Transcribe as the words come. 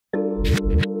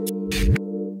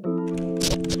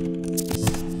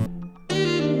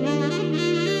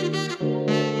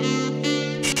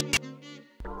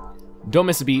Don't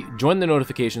miss a beat, join the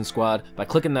notification squad by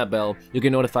clicking that bell. You'll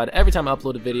get notified every time I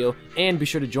upload a video, and be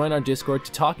sure to join our Discord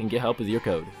to talk and get help with your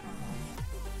code.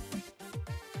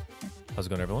 How's it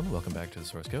going, everyone? Welcome back to the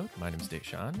Source Code. My name is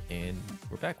Deshawn, and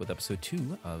we're back with episode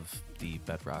 2 of the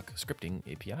Bedrock scripting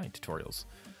API tutorials.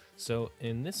 So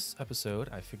in this episode,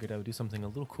 I figured I would do something a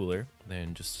little cooler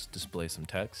than just display some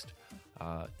text.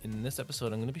 In this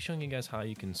episode, I'm going to be showing you guys how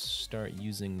you can start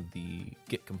using the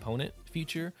Git component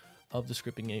feature of the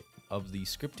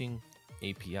scripting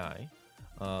API,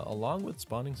 along with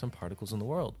spawning some particles in the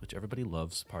world, which everybody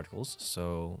loves particles.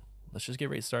 So let's just get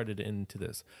right started into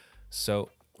this. So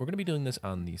we're going to be doing this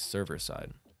on the server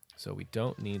side. So we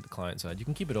don't need the client side. You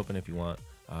can keep it open if you want,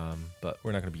 but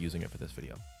we're not going to be using it for this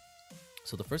video.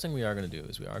 So the first thing we are going to do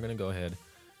is we are going to go ahead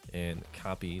and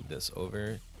copy this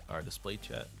over our display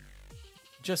chat,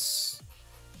 just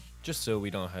so we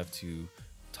don't have to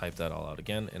type that all out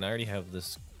again. And I already have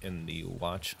this in the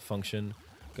watch function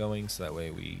going, so that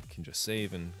way we can just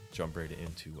save and jump right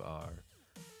into our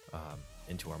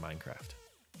Minecraft.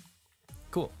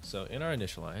 Cool. So in our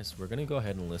initialize, we're going to go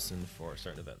ahead and listen for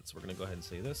certain events. We're going to go ahead and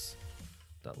say this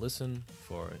 .listen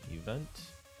for event,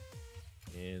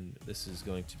 and this is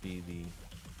going to be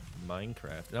the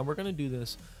Minecraft. Now we're going to do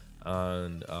this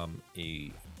on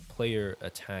a player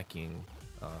attacking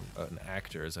an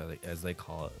actor, as they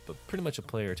call it, but pretty much a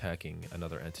player attacking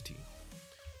another entity.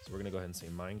 So we're going to go ahead and say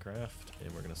Minecraft,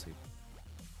 and we're going to say,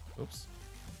 oops,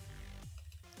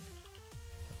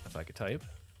 if I could type,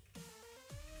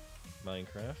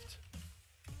 Minecraft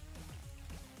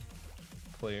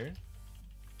player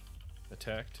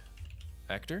attacked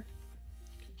actor,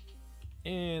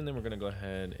 and then we're going to go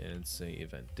ahead and say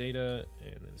event data,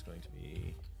 and then it's going to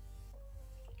be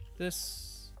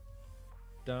this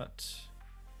dot,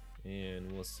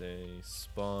 and we'll say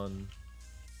spawn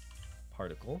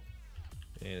particle,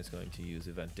 and it's going to use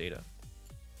event data.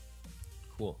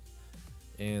 Cool.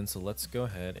 And so let's go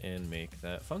ahead and make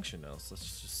that function now. So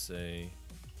let's just say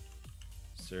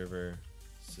server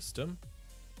system,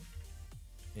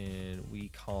 and we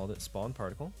called it spawn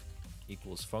particle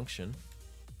equals function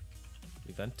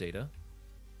event data.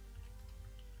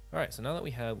 All right, so now that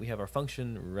we have our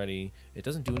function ready, it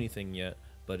doesn't do anything yet,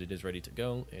 but it is ready to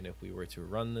go. And if we were to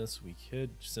run this, we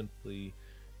could simply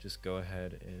just go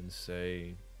ahead and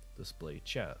say display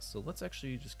chat. So let's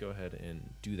actually just go ahead and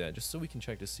do that, just so we can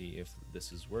check to see if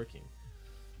this is working.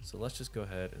 So let's just go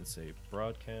ahead and say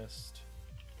broadcast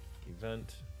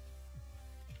event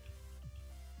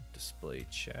display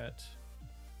chat,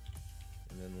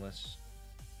 and then let's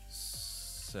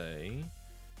say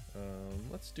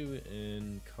let's do it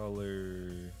in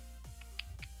color,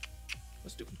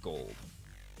 let's do gold,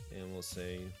 and we'll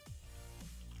say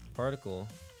particle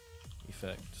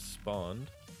effect spawned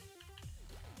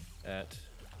at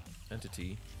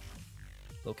entity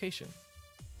location.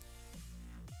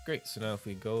 Great. So now if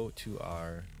we go to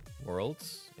our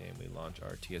worlds and we launch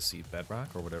our TSC Bedrock,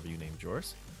 or whatever you named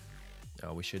yours,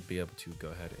 we should be able to go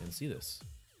ahead and see this.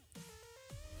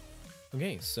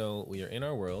 Okay, so we are in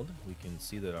our world. We can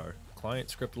see that our client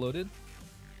script loaded,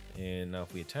 and now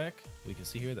if we attack, we can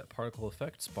see here that particle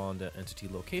effect spawned at entity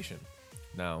location.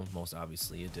 Now, most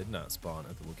obviously, it did not spawn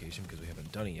at the location because we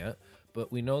haven't done it yet,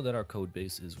 but we know that our code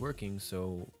base is working,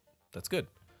 so that's good.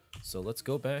 So let's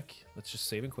go back. Let's just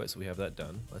save and quit so we have that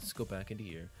done. Let's go back into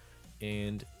here,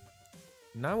 and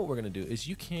now what we're going to do is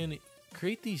you can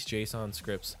create these JSON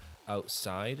scripts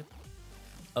outside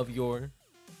of your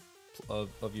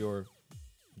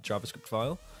JavaScript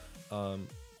file,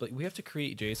 but we have to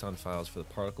create JSON files for the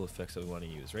particle effects that we want to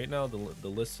use. Right now, the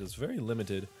list is very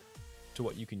limited to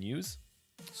what you can use,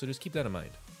 so just keep that in mind.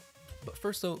 But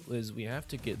first, though, is we have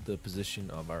to get the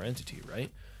position of our entity, right?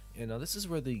 And now this is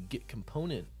where the Git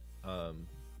component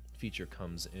feature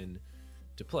comes in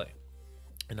to play.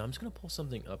 And I'm just going to pull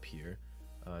something up here,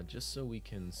 just so we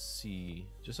can see,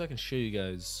 just so I can show you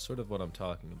guys sort of what I'm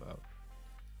talking about.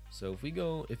 So if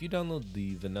you download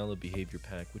the vanilla behavior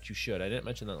pack, which you should, I didn't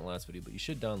mention that in the last video, but you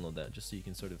should download that just so you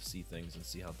can sort of see things and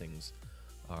see how things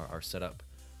are set up.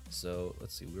 So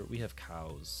let's see, we have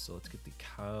cows. So let's get the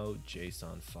cow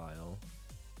JSON file,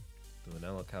 the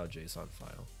vanilla cow JSON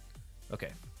file.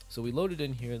 Okay, so we loaded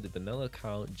in here the vanilla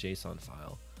cow JSON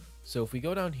file. So if we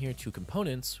go down here to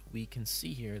components, we can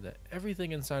see here that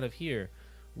everything inside of here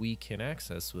we can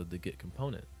access with the Git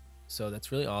component. So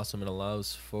that's really awesome. It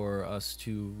allows for us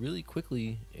to really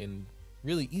quickly and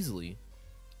really easily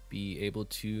be able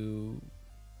to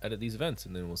edit these events.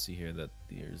 And then we'll see here that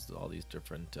there's all these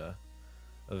different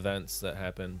events that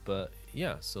happen. But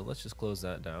yeah, so let's just close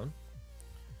that down.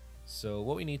 So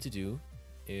what we need to do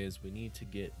is we need to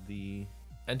get the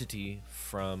entity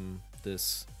from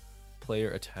this player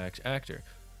attacked actor.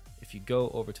 If you go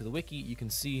over to the wiki, you can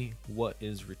see what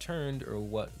is returned or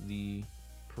what the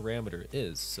parameter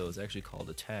is. So it's actually called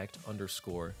attacked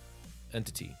underscore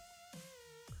entity.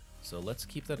 So let's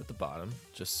keep that at the bottom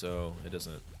just so it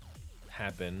doesn't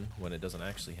happen when it doesn't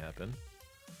actually happen.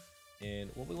 And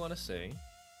what we want to say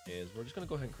is we're just going to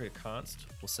go ahead and create a const.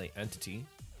 We'll say entity,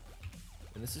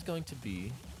 and this is going to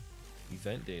be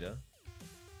event data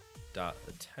dot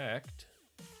attacked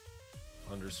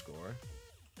underscore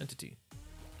entity,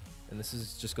 and this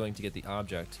is just going to get the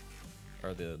object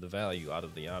or the value out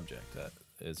of the object that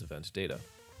is event data.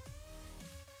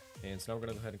 And so now we're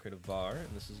going to go ahead and create a var,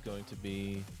 and this is going to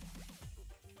be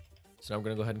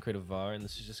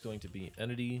just going to be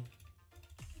entity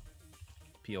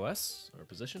POS or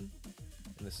position,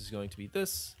 and this is going to be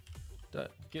this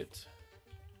dot get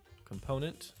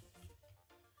component,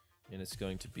 and it's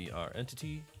going to be our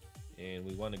entity, and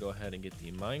we want to go ahead and get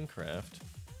the Minecraft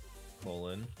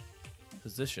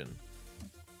position.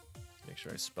 Make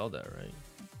sure I spelled that right.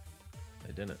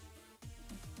 I didn't.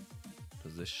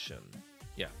 Position.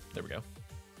 Yeah, there we go.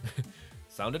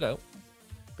 Sound it out.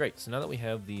 Great. So now that we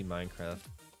have the Minecraft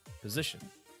position,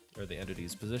 or the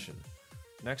entity's position,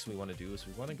 next we want to do is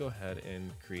we want to go ahead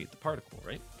and create the particle,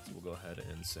 right? So we'll go ahead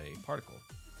and say particle.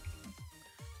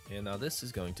 And now this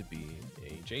is going to be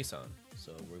a JSON.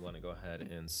 So we want to go ahead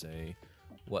and say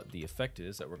what the effect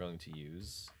is that we're going to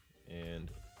use.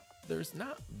 And there's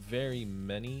not very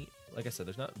many, like I said,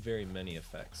 there's not very many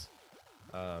effects.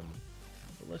 But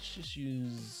let's just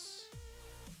use...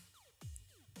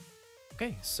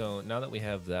 Okay, so now that we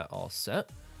have that all set,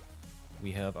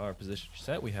 we have our position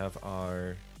set, we have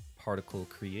our particle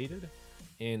created,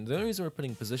 and the only reason we're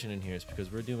putting position in here is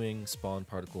because we're doing spawn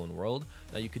particle in world.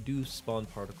 Now you could do spawn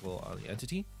particle on the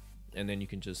entity, and then you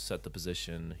can just set the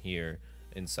position here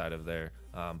inside of there,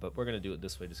 but we're going to do it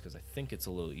this way just because I think it's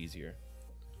a little easier.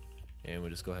 And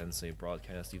we'll just go ahead and say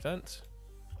broadcast event,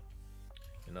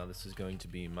 and now this is going to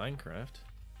be Minecraft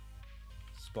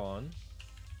spawn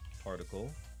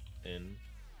particle in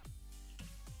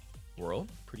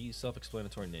world. Pretty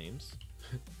self-explanatory names.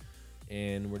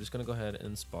 And we're just going to go ahead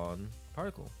and spawn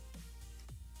particle.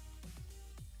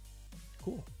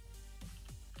 Cool.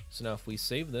 So now if we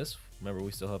save this, remember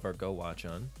we still have our Go watch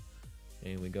on,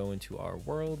 and we go into our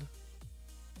world,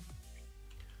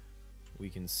 we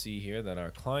can see here that our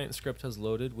client script has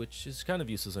loaded, which is kind of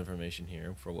useless information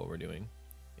here for what we're doing.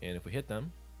 And if we hit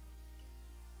them,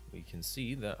 we can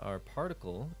see that our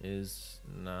particle is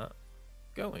not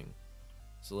going.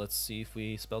 So let's see if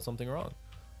we spelled something wrong.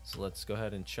 So let's go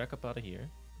ahead and check up out of here,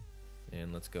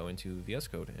 and let's go into VS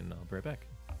Code, and I'll be right back.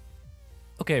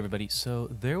 Okay, everybody, so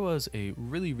there was a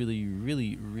really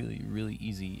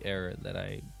easy error that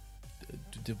I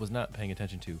was not paying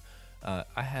attention to.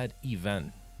 I had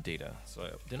event data, so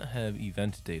I didn't have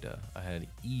event data. I had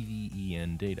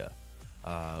EVEN data,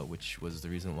 which was the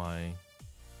reason why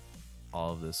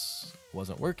all of this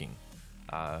wasn't working,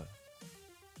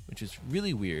 which is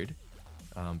really weird,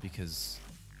 because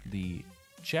the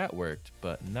chat worked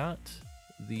but not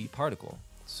the particle.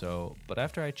 So but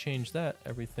after I changed that,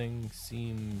 everything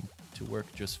seemed to work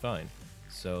just fine.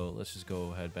 So let's just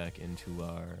go ahead back into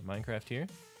our Minecraft here,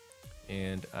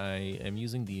 and I am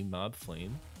using the mob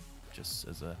flame just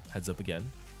as a heads up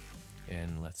again,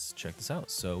 and let's check this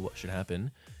out. So what should happen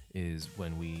is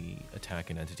when we attack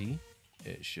an entity,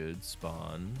 it should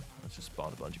spawn, let's just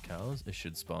spawn a bunch of cows, it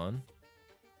should spawn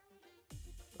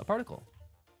a particle.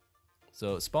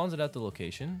 So it spawns it at the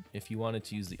location. If you wanted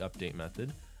to use the update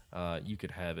method, you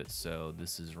could have it so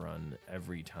this is run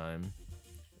every time,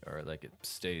 or like it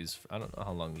stays, I don't know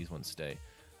how long these ones stay,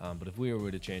 but if we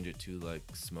were to change it to like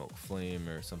smoke flame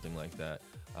or something like that,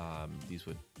 these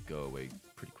would go away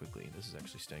pretty quickly. This is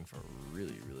actually staying for a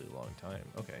really long time.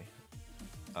 Okay,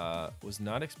 was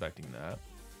not expecting that.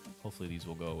 Hopefully these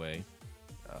will go away.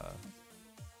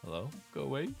 Hello, go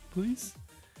away please.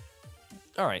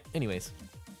 All right, anyways,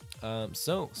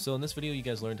 so in this video you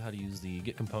guys learned how to use the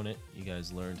Git component, you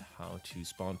guys learned how to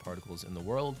spawn particles in the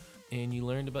world, and you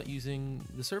learned about using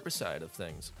the server side of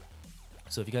things.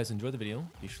 So if you guys enjoyed the video,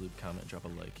 be sure to leave a comment, drop a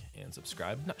like, and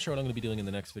subscribe. Not sure what I'm going to be doing in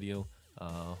the next video.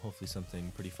 Hopefully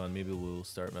something pretty fun. Maybe we'll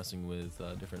start messing with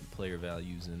different player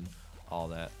values and all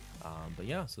that. But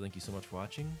yeah, so thank you so much for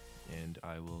watching, and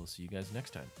I will see you guys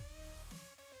next time.